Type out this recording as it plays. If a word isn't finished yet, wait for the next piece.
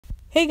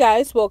Hey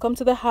guys, welcome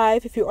to the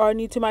Hive. If you are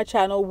new to my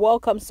channel,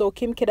 welcome. So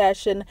Kim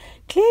Kardashian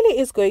clearly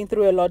is going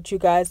through a lot, you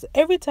guys.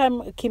 Every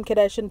time Kim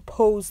Kardashian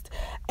posts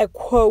a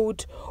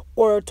quote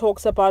or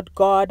talks about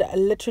God,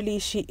 literally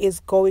she is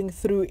going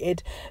through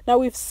it. Now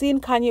we've seen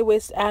Kanye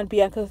West and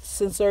Bianca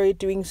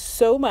doing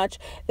so much.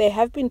 They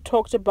have been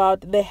talked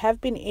about, they have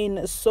been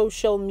in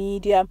social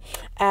media,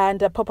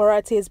 and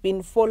paparazzi has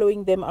been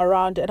following them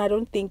around, and I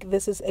don't think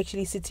this is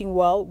actually sitting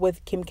well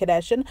with Kim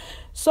Kardashian.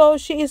 So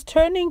she is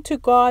turning to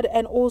God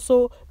and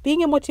also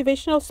being a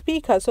motivational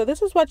speaker. So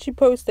this is what she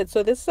posted.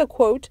 So this is a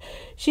quote.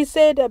 She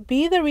said,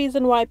 "Be the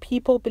reason why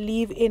people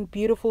believe in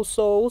beautiful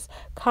souls,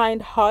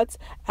 kind hearts,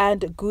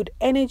 and good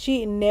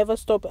energy. Never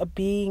stop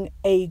being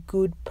a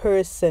good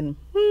person."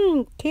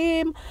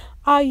 Kim,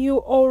 are you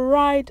all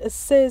right,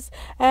 sis?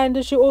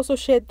 And she also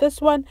shared this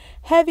one,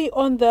 heavy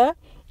on the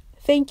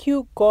thank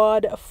you,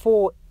 God,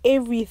 for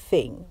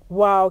everything.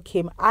 Wow,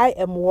 Kim, I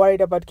am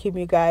worried about Kim,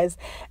 you guys.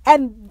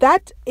 And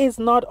that is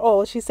not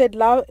all. She said,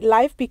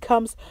 Life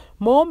becomes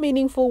more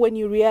meaningful when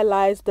you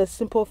realize the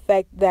simple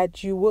fact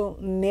that you will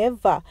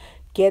never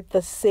get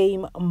the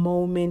same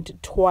moment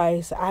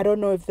twice." I don't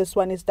know if this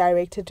one is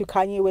directed to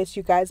Kanye West,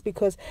 you guys,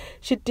 because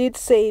she did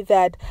say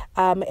that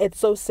it's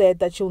so sad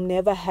that you'll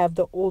never have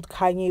the old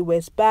Kanye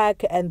West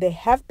back. And there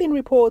have been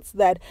reports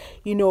that,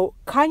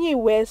 Kanye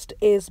West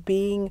is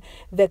being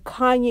the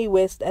Kanye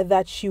West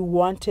that she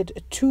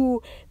wanted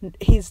to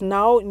his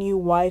now new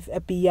wife,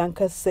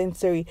 Bianca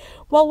Sensory.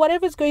 Well,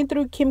 whatever's going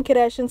through Kim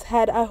Kardashian's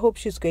head, I hope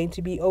she's going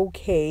to be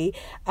okay.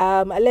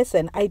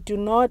 Listen, I do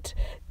not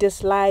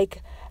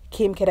dislike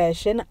Kim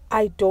Kardashian.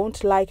 I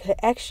don't like her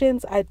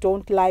actions. I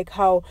don't like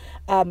how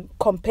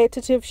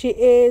competitive she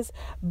is.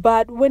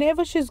 But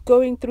whenever she's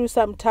going through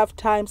some tough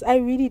times, I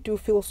really do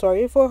feel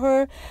sorry for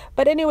her.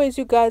 But anyways,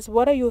 you guys,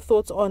 what are your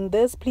thoughts on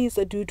this? Please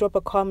do drop a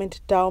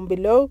comment down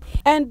below.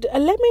 And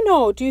let me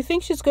know, do you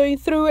think she's going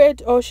through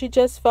it, or she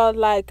just felt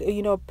like,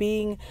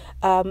 being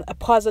a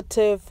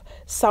positive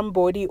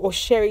somebody or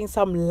sharing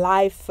some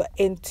life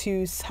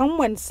into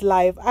someone's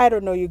life? I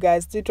don't know, you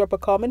guys. Do drop a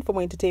comment for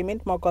more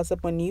entertainment, more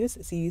gossip, more news.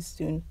 See you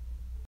soon.